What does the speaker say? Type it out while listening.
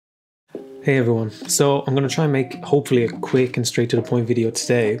Hey everyone, so I'm going to try and make hopefully a quick and straight to the point video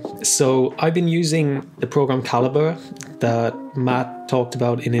today. So I've been using the program Calibre that Matt talked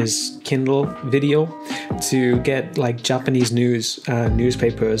about in his Kindle video to get like Japanese news and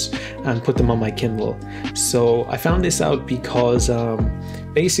newspapers and put them on my Kindle. So I found this out because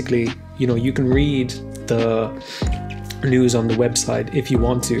basically, you can read the news on the website if you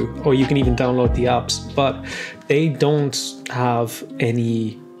want to, or you can even download the apps, but they don't have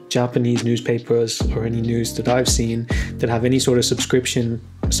any Japanese newspapers or any news that I've seen that have any sort of subscription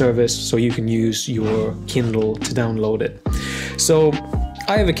service so you can use your Kindle to download it. So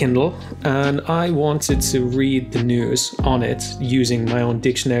I have a Kindle and I wanted to read the news on it using my own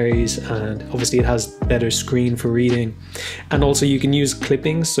dictionaries, and obviously it has better screen for reading, and also you can use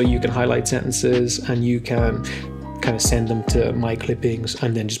clippings, so you can highlight sentences and you can kind of send them to my clippings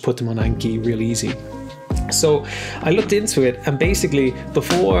and then just put them on Anki real easy. So I looked into it, and basically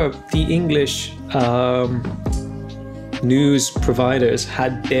before the English news providers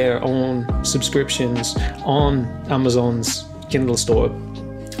had their own subscriptions on Amazon's Kindle store,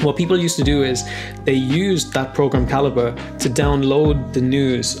 what people used to do is they used that program Calibre to download the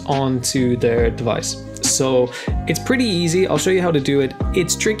news onto their device. So it's pretty easy. I'll show you how to do it.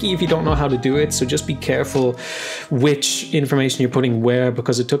 It's tricky if you don't know how to do it, so just be careful which information you're putting where,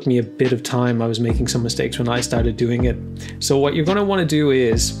 because it took me a bit of time. I was making some mistakes when I started doing it. So what you're going to want to do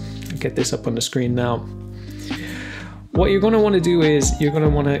is, get this up on the screen now. What you're going to want to do is you're going to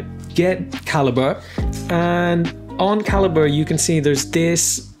want to get Calibre, and on Calibre you can see there's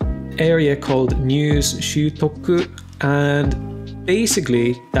this area called News Shutoku, and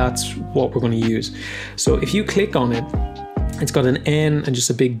basically that's what we're going to use. So if you click on it, it's got an N and just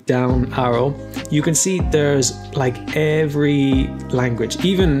a big down arrow. You can see there's like every language,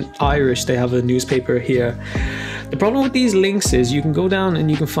 even Irish, they have a newspaper here. The problem with these links is you can go down and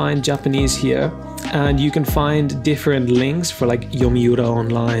you can find Japanese here, and you can find different links for like Yomiuri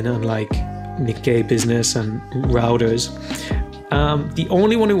Online and like Nikkei Business and Routers. The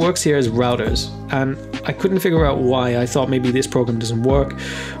only one who works here is Routers, and I couldn't figure out why. I thought maybe this program doesn't work.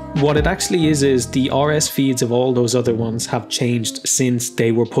 What it actually is the RS feeds of all those other ones have changed since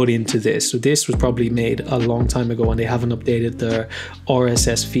they were put into this. So this was probably made a long time ago and they haven't updated their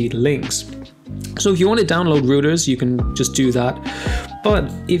RSS feed links. So if you want to download Routers, you can just do that.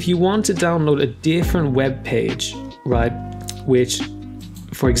 But if you want to download a different web page, right, which,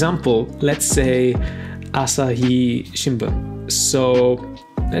 for example, let's say Asahi Shimbun. So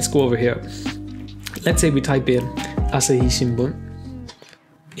let's go over here. Let's say we type in Asahi Shimbun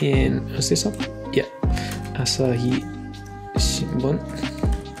in, is this up? Yeah, Asahi Shimbun.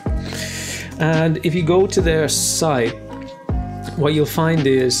 And if you go to their site, what you'll find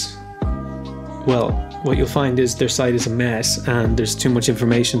is, their site is a mess and there's too much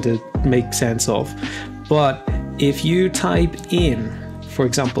information to make sense of. But if you type in, for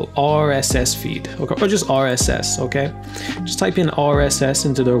example, RSS feed, or just RSS, okay? Just type in RSS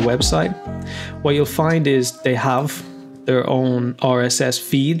into their website. What you'll find is they have their own RSS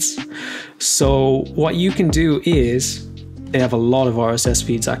feeds. So what you can do is, they have a lot of RSS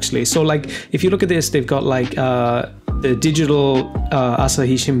feeds actually. So like, if you look at this, they've got like the digital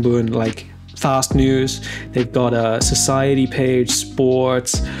Asahi Shimbun, like fast news. They've got a society page,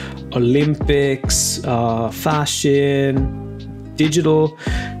 sports, Olympics, fashion, digital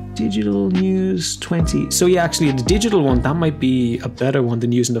news 20. So yeah, actually the digital one, that might be a better one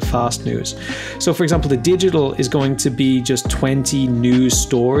than using the fast news. So for example, the digital is going to be just 20 news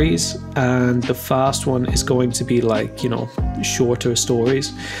stories, and the fast one is going to be like, shorter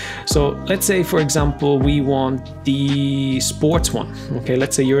stories. So let's say, for example, we want the sports one. Okay,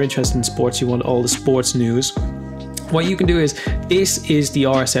 let's say you're interested in sports, you want all the sports news. What you can do is, this is the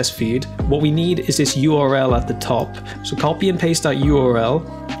RSS feed. What we need is this URL at the top. So copy and paste that URL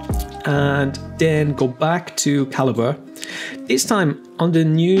and then go back to Calibre. This time on the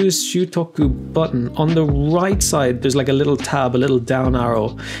News Shutoku button on the right side, there's like a little tab, a little down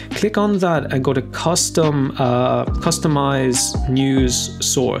arrow. Click on that and go to customize news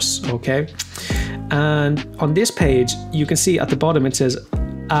source, okay? And on this page, you can see at the bottom it says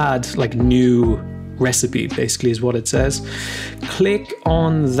add like new recipe, basically is what it says. Click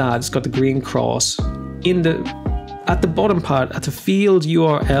on that, it's got the green cross. At the bottom part, at the field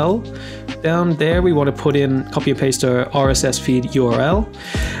URL, down there we want to put in, copy and paste our RSS feed URL,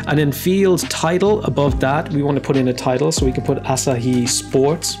 and then field title above that we want to put in a title, so we can put Asahi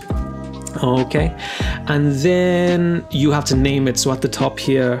Sports. Okay, and then you have to name it. So at the top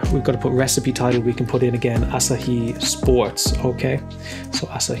here we've got to put recipe title. We can put in again Asahi Sports. Okay, so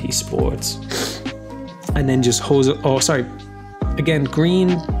Asahi Sports, and then just again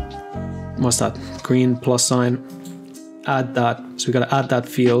green what's that, green plus sign, add that. So we got to add that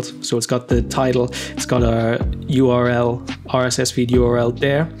field. So it's got the title, it's got our URL, RSS feed URL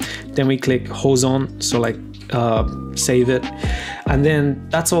there. Then we click Hosan, so like save it. And then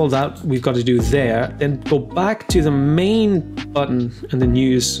that's all that we've got to do there. Then go back to the main button in the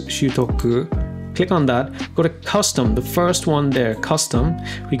news Shutoku. Click on that, go to custom, the first one there, custom.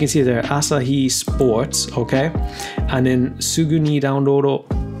 We can see there Asahi Sports, okay? And then Sugu ni download,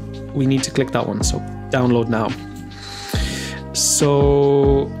 we need to click that one, so download now.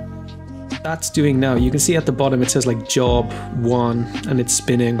 So that's doing now. You can see at the bottom it says like job 1 and it's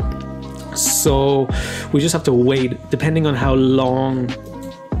spinning. So we just have to wait, depending on how long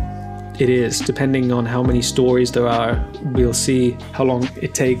it is, depending on how many stories there are, we'll see how long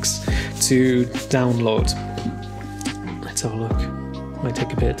it takes to download. Let's have a look. Might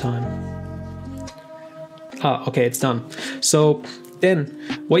take a bit of time. Okay, it's done. So then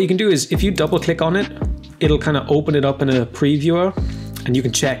what you can do is if you double click on it, it'll kind of open it up in a previewer and you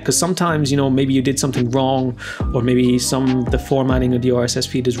can check, because sometimes, you know, maybe you did something wrong, or maybe the formatting of the RSS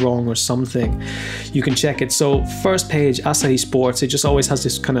feed is wrong or something. You can check it. So first page, Asahi Sports, it just always has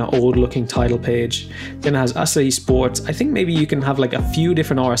this kind of old looking title page. Then it has Asahi Sports. I think maybe you can have like a few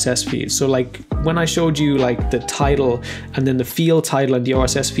different RSS feeds. So like when I showed you like the title and then the field title and the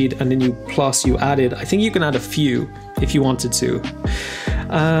RSS feed, and then you added, I think you can add a few if you wanted to.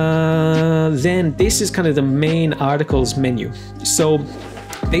 Then this is kind of the main articles menu. So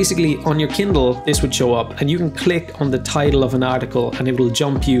basically on your Kindle, this would show up and you can click on the title of an article and it will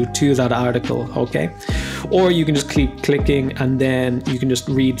jump you to that article, okay? Or you can just keep clicking and then you can just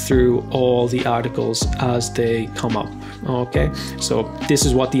read through all the articles as they come up, okay? So this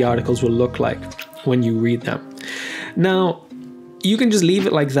is what the articles will look like when you read them. Now, you can just leave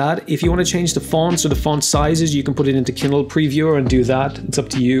it like that. If you want to change the fonts or the font sizes, you can put it into Kindle Previewer and do that. It's up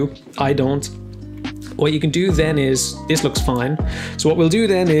to you. I don't. What you can do then is, this looks fine. So what we'll do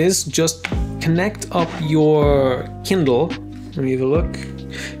then is just connect up your Kindle. Let me have a look.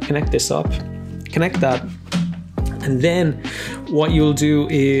 Connect this up. Connect that. And then what you'll do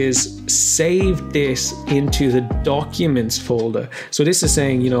is save this into the Documents folder. So this is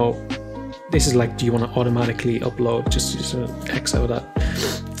saying, you know, this is like, do you want to automatically upload? Just X out that.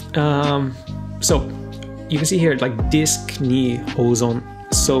 So you can see here, like disk ni Hosan.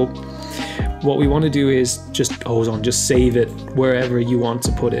 So what we want to do is just Hosan, just save it wherever you want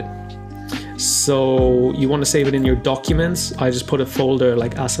to put it. So you want to save it in your documents. I just put a folder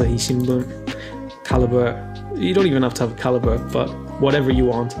like Asahi Shimbun, Calibre. You don't even have to have a Calibre, but whatever you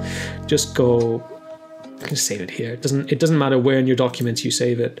want, just go. You can save it here. It doesn't matter where in your documents you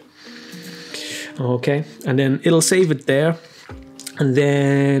save it. Okay, and then it'll save it there, and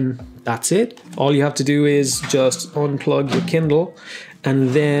then that's it. All you have to do is just unplug your Kindle, and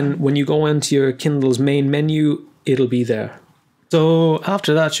then when you go into your Kindle's main menu, it'll be there. So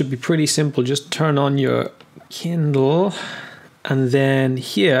after that should be pretty simple. Just turn on your Kindle, and then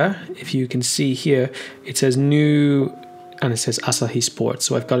here, if you can see here, it says new, and it says Asahi Sports.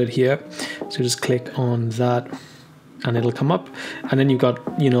 So I've got it here. So just click on that, and it'll come up, and then you've got,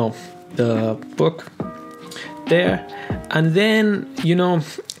 you know, the book there, and then, you know,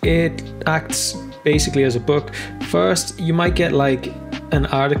 it acts basically as a book. First you might get like an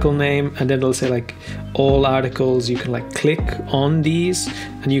article name, and then it'll say like all articles. You can like click on these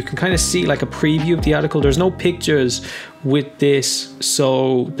and you can kind of see like a preview of the article. There's no pictures with this,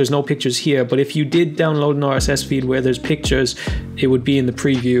 so there's no pictures here, but if you did download an RSS feed where there's pictures, it would be in the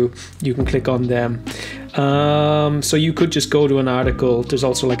preview. You can click on them. So you could just go to an article. There's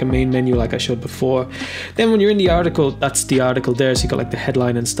also like a main menu like I showed before. Then when you're in the article, that's the article there, so you got like the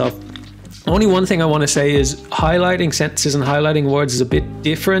headline and stuff. Only one thing I want to say is highlighting sentences and highlighting words is a bit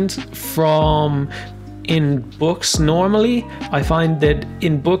different from in books. Normally I find that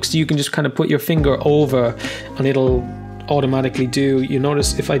in books you can just kind of put your finger over and it'll automatically do. You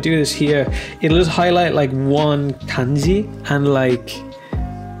notice if I do this here, it'll just highlight like one kanji and like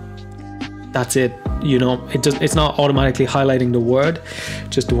that's it. You know, it's not automatically highlighting the word,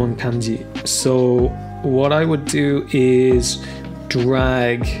 just the one kanji. So what I would do is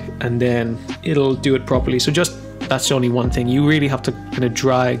drag and then it'll do it properly. So just, that's only one thing. You really have to kind of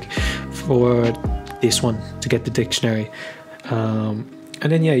drag for this one to get the dictionary. And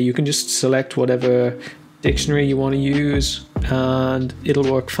then yeah, you can just select whatever dictionary you want to use and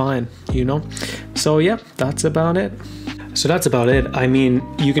it'll work fine, you know. So yeah, that's about it. I mean,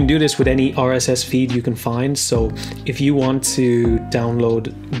 you can do this with any RSS feed you can find. So if you want to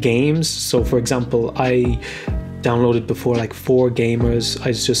download games, so for example, I downloaded before, like For Gamers. I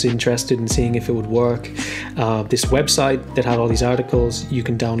was just interested in seeing if it would work. This website that had all these articles, you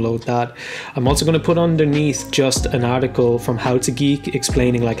can download that. I'm also going to put underneath just an article from How to Geek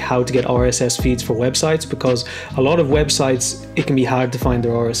explaining like how to get RSS feeds for websites, because a lot of websites, it can be hard to find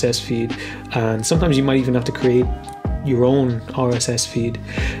their RSS feed, and sometimes you might even have to create your own RSS feed.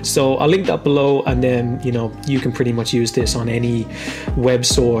 So I'll link that below, and then you can pretty much use this on any web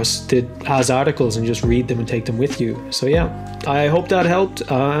source that has articles and just read them and take them with you. So yeah, I hope that helped,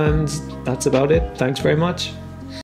 and that's about it. Thanks very much.